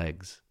between his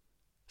legs,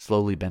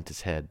 slowly bent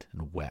his head,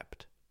 and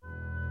wept.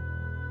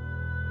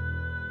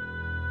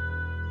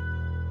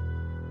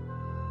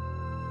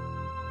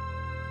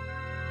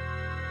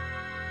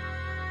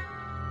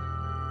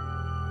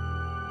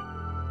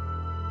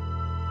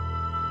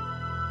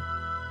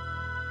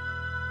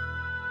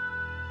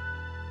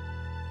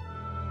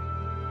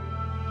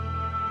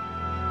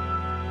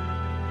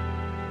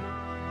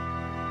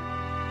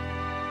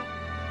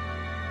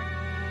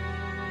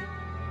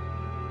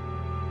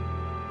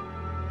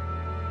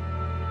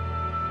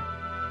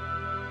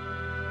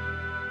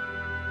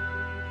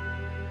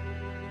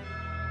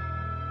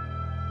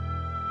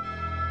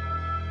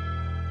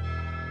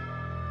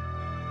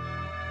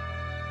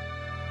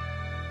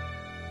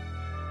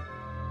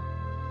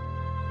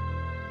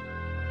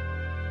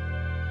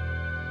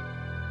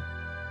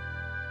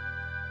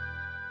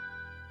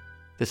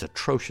 This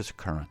atrocious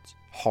occurrence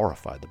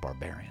horrified the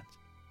barbarians,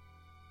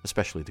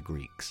 especially the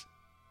Greeks.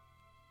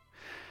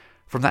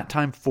 From that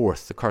time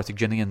forth, the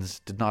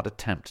Carthaginians did not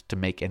attempt to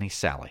make any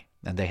sally,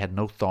 and they had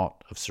no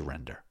thought of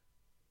surrender,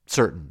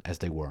 certain as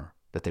they were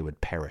that they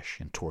would perish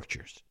in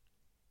tortures.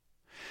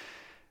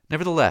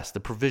 Nevertheless, the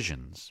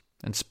provisions,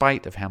 in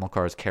spite of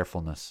Hamilcar's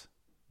carefulness,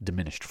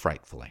 diminished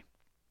frightfully.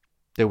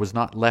 There was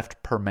not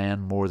left per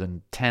man more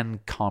than 10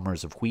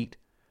 comers of wheat,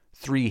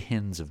 3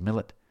 hins of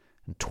millet,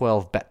 and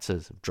 12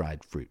 betzas of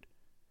dried fruit.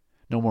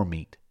 No more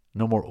meat,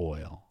 no more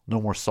oil, no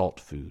more salt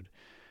food,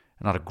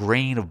 and not a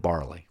grain of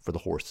barley for the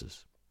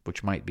horses,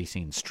 which might be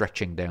seen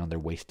stretching down their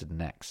wasted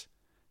necks,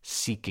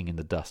 seeking in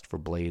the dust for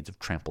blades of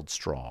trampled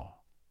straw.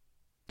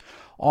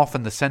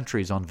 Often the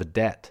sentries on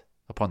vedette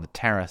upon the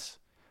terrace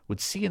would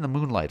see in the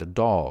moonlight a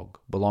dog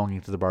belonging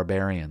to the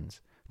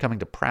barbarians coming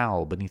to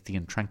prowl beneath the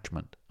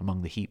entrenchment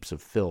among the heaps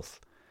of filth.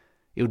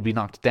 It would be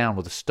knocked down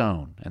with a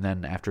stone, and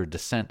then, after a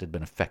descent had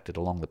been effected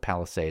along the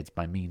palisades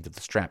by means of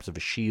the straps of a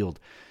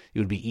shield, it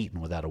would be eaten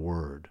without a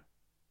word.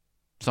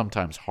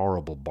 Sometimes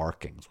horrible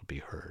barkings would be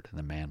heard, and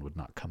the man would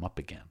not come up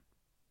again.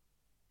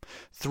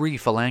 3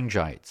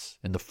 phalangites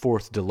in the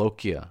 4th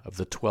Dilochia of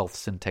the 12th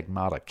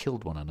Syntagmata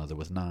killed one another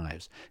with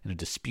knives in a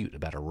dispute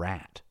about a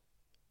rat.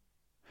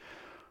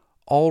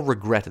 All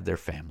regretted their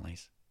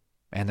families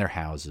and their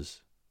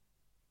houses,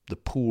 the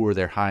poor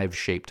their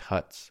hive-shaped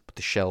huts with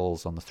the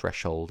shells on the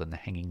threshold and the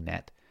hanging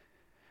net,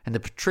 and the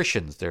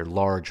patricians their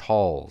large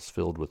halls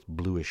filled with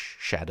bluish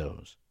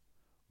shadows,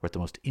 where at the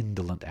most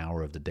indolent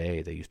hour of the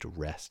day they used to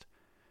rest,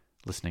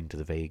 listening to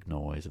the vague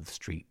noise of the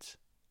streets,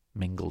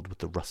 mingled with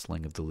the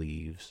rustling of the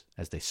leaves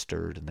as they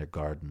stirred in their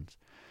gardens.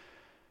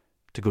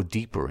 To go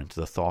deeper into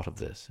the thought of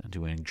this and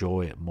to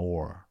enjoy it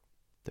more,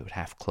 they would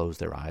half close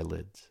their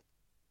eyelids,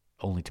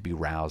 only to be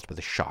roused by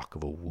the shock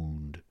of a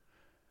wound,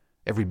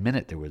 Every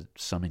minute there was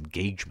some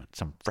engagement,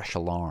 some fresh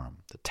alarm.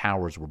 The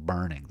towers were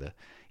burning. The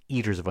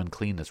eaters of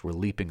uncleanness were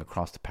leaping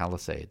across the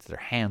palisades. Their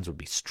hands would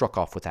be struck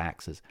off with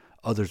axes.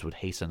 Others would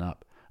hasten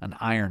up. An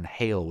iron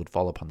hail would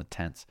fall upon the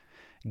tents.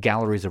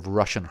 Galleries of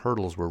Russian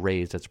hurdles were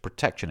raised as a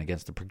protection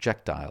against the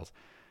projectiles.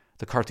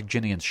 The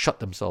Carthaginians shut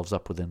themselves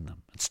up within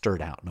them and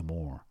stirred out no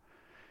more.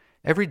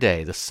 Every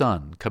day the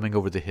sun, coming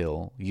over the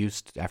hill,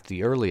 used, after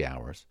the early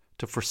hours,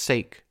 to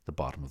forsake the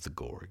bottom of the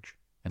gorge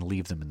and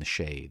leave them in the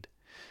shade.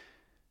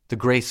 The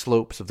gray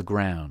slopes of the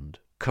ground,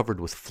 covered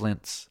with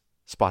flints,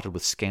 spotted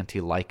with scanty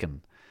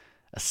lichen,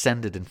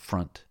 ascended in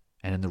front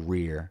and in the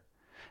rear,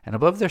 and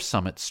above their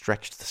summits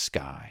stretched the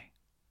sky,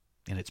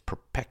 in its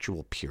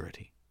perpetual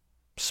purity,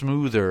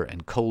 smoother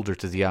and colder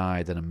to the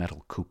eye than a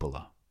metal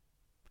cupola.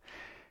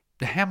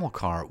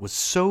 Hamilcar was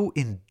so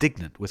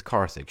indignant with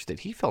Carthage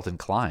that he felt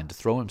inclined to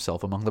throw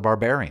himself among the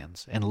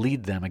barbarians and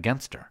lead them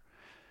against her.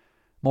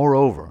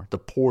 Moreover, the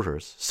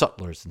porters,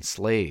 sutlers, and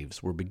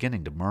slaves were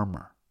beginning to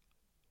murmur,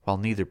 while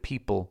neither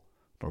people,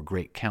 nor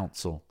great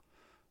council,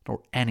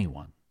 nor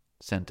anyone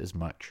sent as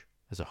much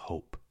as a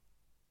hope.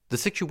 The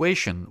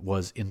situation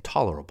was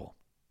intolerable,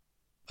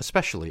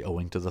 especially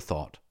owing to the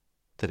thought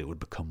that it would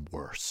become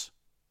worse.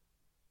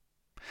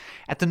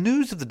 At the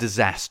news of the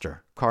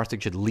disaster,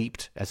 Carthage had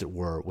leaped, as it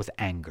were, with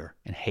anger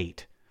and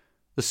hate.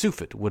 The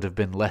Suffet would have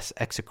been less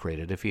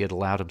execrated if he had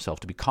allowed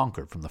himself to be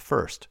conquered from the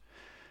first.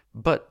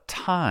 But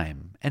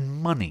time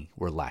and money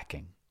were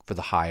lacking for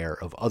the hire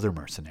of other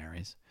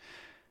mercenaries.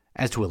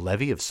 As to a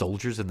levy of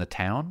soldiers in the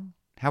town,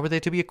 how were they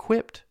to be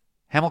equipped?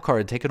 Hamilcar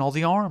had taken all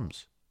the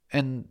arms.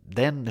 And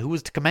then who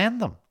was to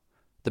command them?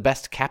 The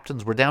best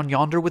captains were down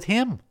yonder with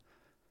him.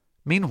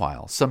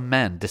 Meanwhile, some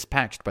men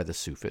dispatched by the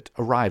Suffet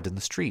arrived in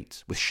the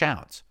streets with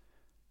shouts.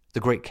 The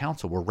great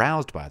council were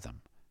roused by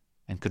them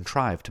and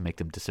contrived to make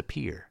them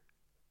disappear.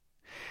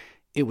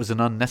 It was an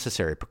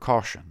unnecessary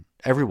precaution.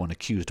 Everyone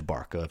accused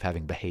Barca of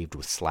having behaved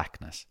with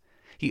slackness.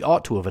 He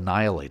ought to have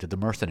annihilated the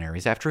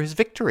mercenaries after his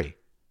victory.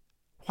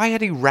 Why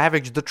had he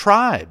ravaged the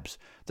tribes?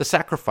 The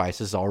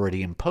sacrifices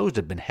already imposed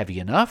had been heavy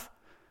enough,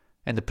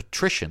 and the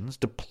patricians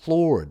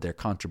deplored their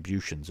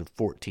contributions of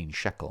 14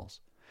 shekels,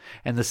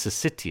 and the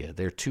Syssitia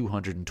their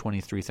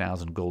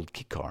 223,000 gold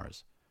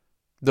kikars.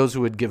 Those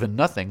who had given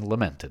nothing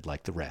lamented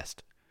like the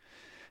rest.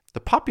 The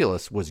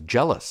populace was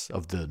jealous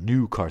of the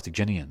new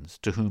Carthaginians,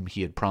 to whom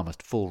he had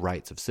promised full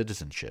rights of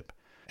citizenship,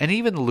 and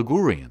even the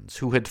Ligurians,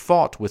 who had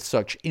fought with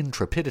such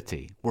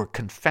intrepidity, were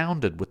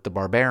confounded with the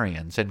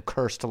barbarians and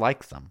cursed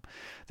like them.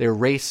 Their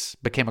race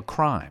became a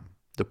crime,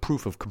 the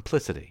proof of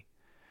complicity.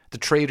 The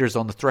traders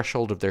on the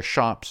threshold of their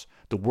shops,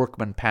 the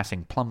workmen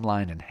passing plumb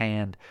line in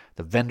hand,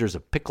 the vendors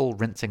of pickle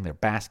rinsing their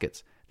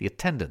baskets, the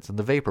attendants in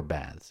the vapor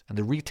baths, and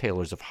the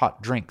retailers of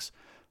hot drinks,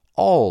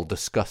 all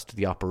discussed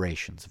the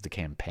operations of the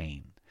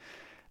campaign.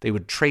 They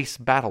would trace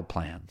battle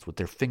plans with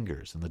their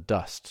fingers in the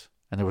dust,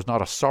 and there was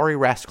not a sorry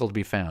rascal to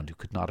be found who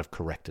could not have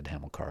corrected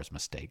Hamilcar's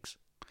mistakes.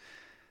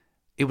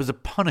 It was a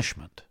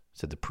punishment,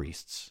 said the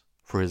priests,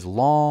 for his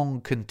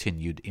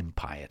long-continued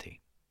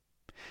impiety.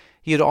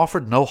 He had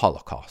offered no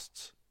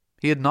holocausts.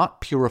 He had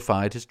not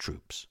purified his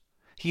troops.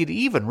 He had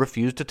even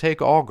refused to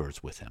take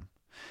augurs with him.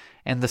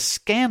 And the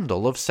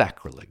scandal of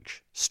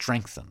sacrilege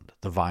strengthened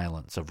the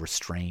violence of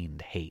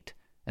restrained hate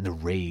and the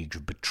rage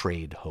of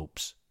betrayed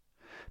hopes.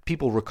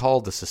 People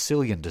recalled the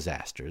Sicilian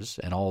disasters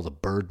and all the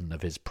burden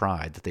of his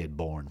pride that they had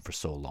borne for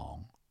so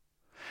long.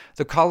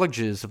 The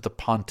colleges of the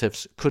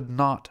pontiffs could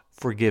not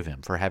forgive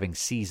him for having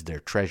seized their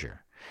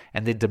treasure,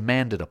 and they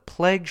demanded a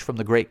pledge from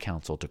the great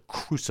council to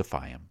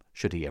crucify him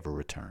should he ever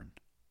return.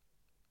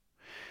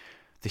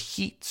 The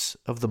heats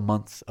of the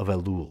month of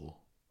Elul,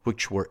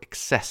 which were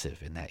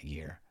excessive in that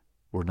year,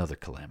 were another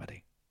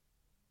calamity.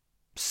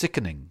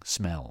 Sickening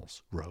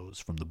smells rose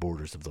from the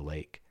borders of the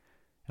lake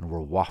and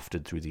were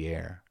wafted through the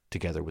air,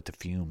 together with the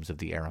fumes of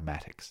the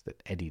aromatics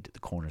that eddied at the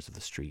corners of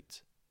the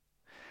streets.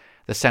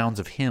 The sounds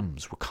of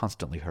hymns were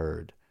constantly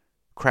heard.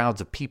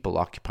 Crowds of people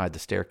occupied the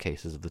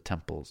staircases of the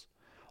temples.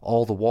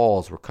 All the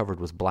walls were covered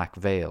with black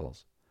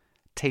veils.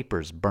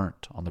 Tapers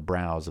burnt on the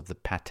brows of the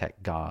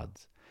Patek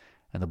gods,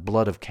 and the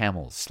blood of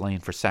camels slain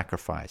for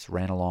sacrifice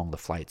ran along the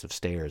flights of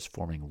stairs,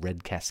 forming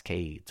red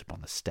cascades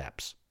upon the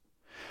steps.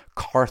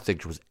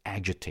 Carthage was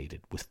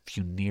agitated with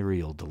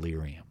funereal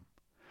delirium.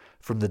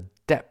 From the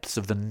depths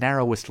of the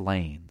narrowest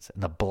lanes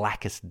and the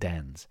blackest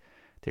dens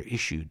there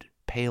issued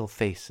pale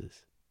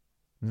faces,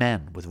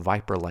 men with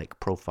viper-like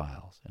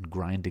profiles and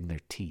grinding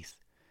their teeth.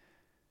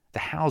 The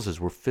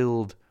houses were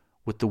filled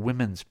with the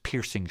women's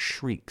piercing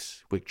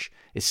shrieks, which,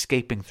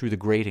 escaping through the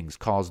gratings,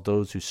 caused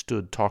those who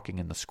stood talking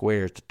in the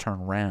squares to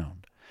turn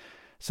round.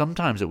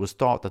 Sometimes it was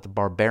thought that the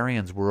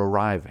barbarians were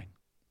arriving.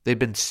 They had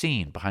been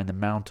seen behind the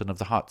mountain of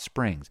the hot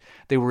springs.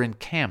 They were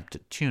encamped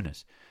at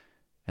Tunis,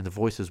 and the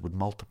voices would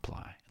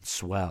multiply and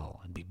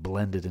swell and be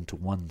blended into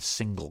one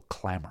single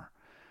clamor,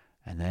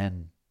 and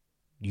then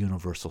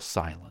universal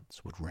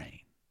silence would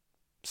reign,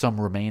 some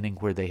remaining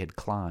where they had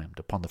climbed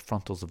upon the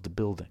frontals of the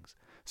buildings,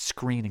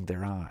 screening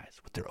their eyes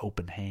with their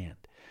open hand,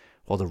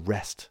 while the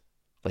rest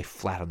lay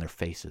flat on their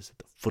faces at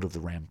the foot of the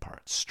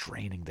rampart,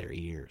 straining their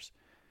ears.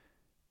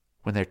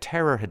 When their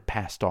terror had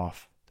passed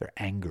off, their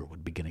anger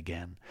would begin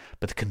again,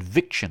 but the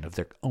conviction of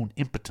their own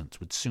impotence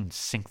would soon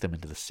sink them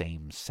into the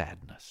same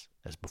sadness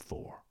as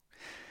before.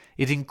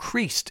 It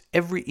increased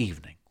every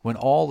evening when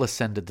all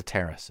ascended the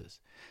terraces,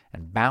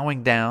 and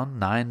bowing down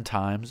 9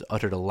 times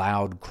uttered a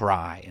loud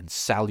cry in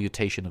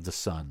salutation of the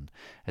sun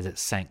as it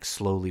sank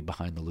slowly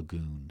behind the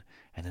lagoon,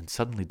 and then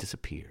suddenly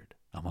disappeared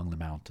among the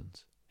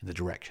mountains in the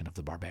direction of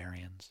the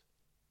barbarians.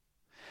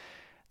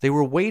 They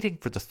were waiting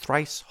for the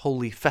thrice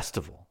holy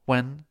festival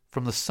when,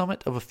 from the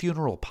summit of a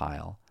funeral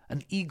pile,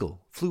 an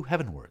eagle flew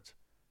heavenwards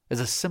as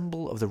a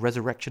symbol of the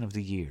resurrection of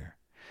the year,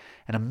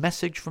 and a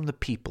message from the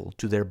people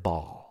to their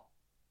Baal.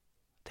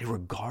 They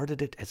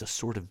regarded it as a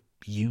sort of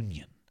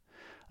union,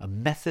 a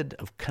method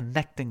of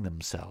connecting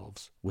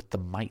themselves with the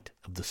might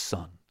of the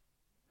sun.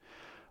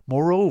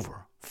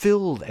 Moreover,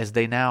 filled as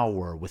they now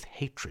were with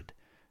hatred,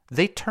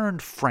 they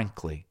turned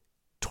frankly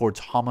towards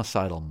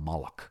homicidal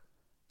Moloch,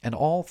 and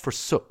all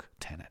forsook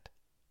Tanit.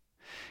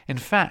 In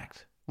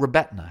fact,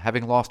 Rebetna,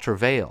 having lost her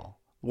veil,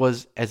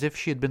 was as if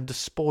she had been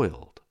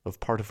despoiled of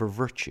part of her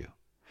virtue.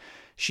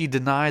 She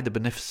denied the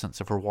beneficence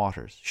of her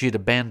waters. She had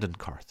abandoned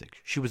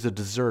Carthage. She was a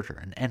deserter,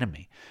 an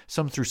enemy.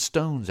 Some threw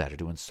stones at her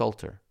to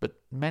insult her, but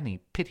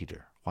many pitied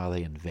her while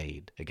they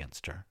inveighed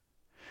against her.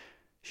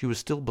 She was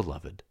still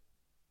beloved,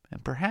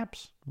 and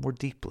perhaps more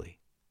deeply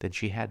than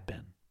she had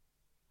been.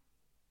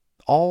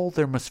 All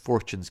their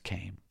misfortunes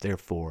came,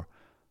 therefore,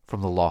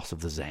 from the loss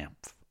of the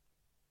Xanth.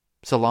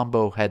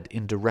 Salammbô had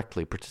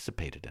indirectly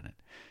participated in it.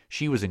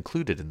 She was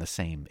included in the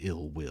same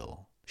ill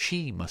will.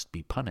 She must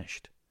be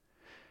punished.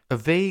 A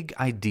vague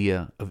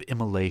idea of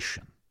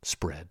immolation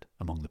spread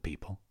among the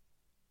people.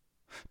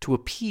 To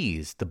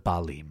appease the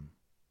Baalim,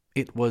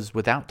 it was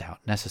without doubt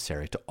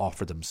necessary to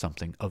offer them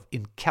something of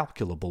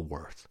incalculable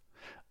worth,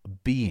 a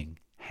being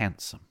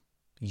handsome,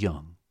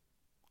 young,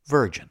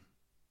 virgin,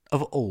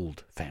 of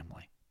old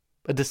family,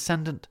 a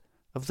descendant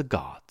of the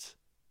gods,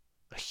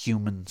 a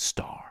human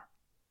star.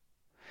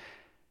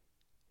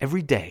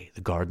 Every day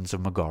the gardens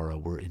of Megara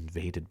were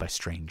invaded by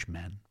strange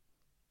men.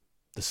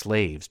 The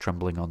slaves,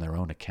 trembling on their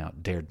own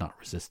account, dared not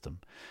resist them.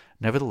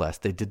 Nevertheless,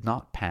 they did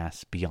not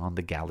pass beyond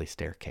the galley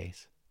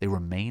staircase. They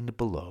remained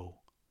below,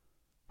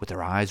 with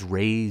their eyes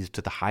raised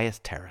to the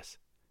highest terrace.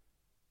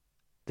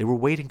 They were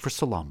waiting for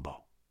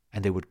Salammbô,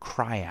 and they would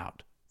cry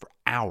out for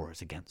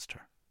hours against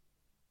her,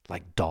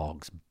 like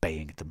dogs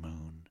baying at the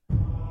moon.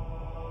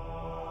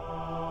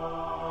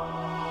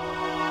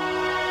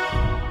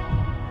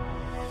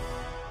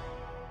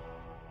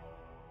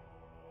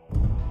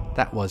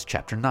 That was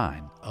Chapter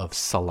 9 of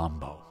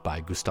Salammbô by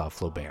Gustave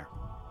Flaubert.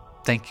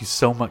 Thank you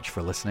so much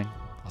for listening.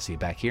 I'll see you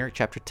back here at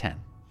Chapter 10.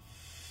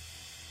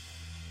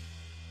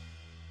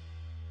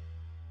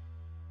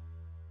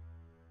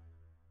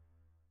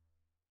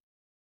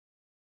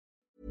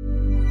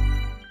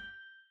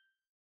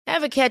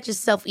 Ever catch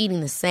yourself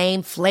eating the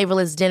same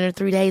flavorless dinner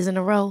 3 days in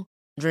a row?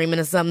 Dreaming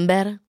of something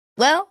better?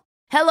 Well,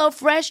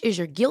 HelloFresh is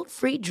your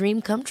guilt-free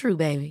dream come true,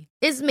 baby.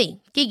 It's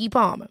me, Keke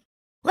Palmer.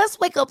 Let's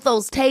wake up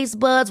those taste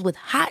buds with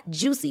hot,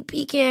 juicy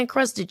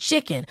pecan-crusted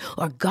chicken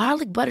or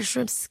garlic butter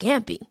shrimp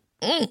scampi.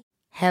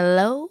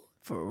 Hello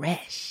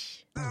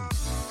Fresh.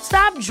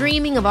 Stop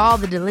dreaming of all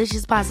the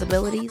delicious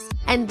possibilities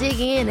and dig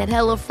in at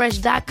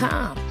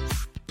HelloFresh.com.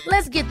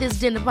 Let's get this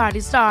dinner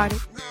party started.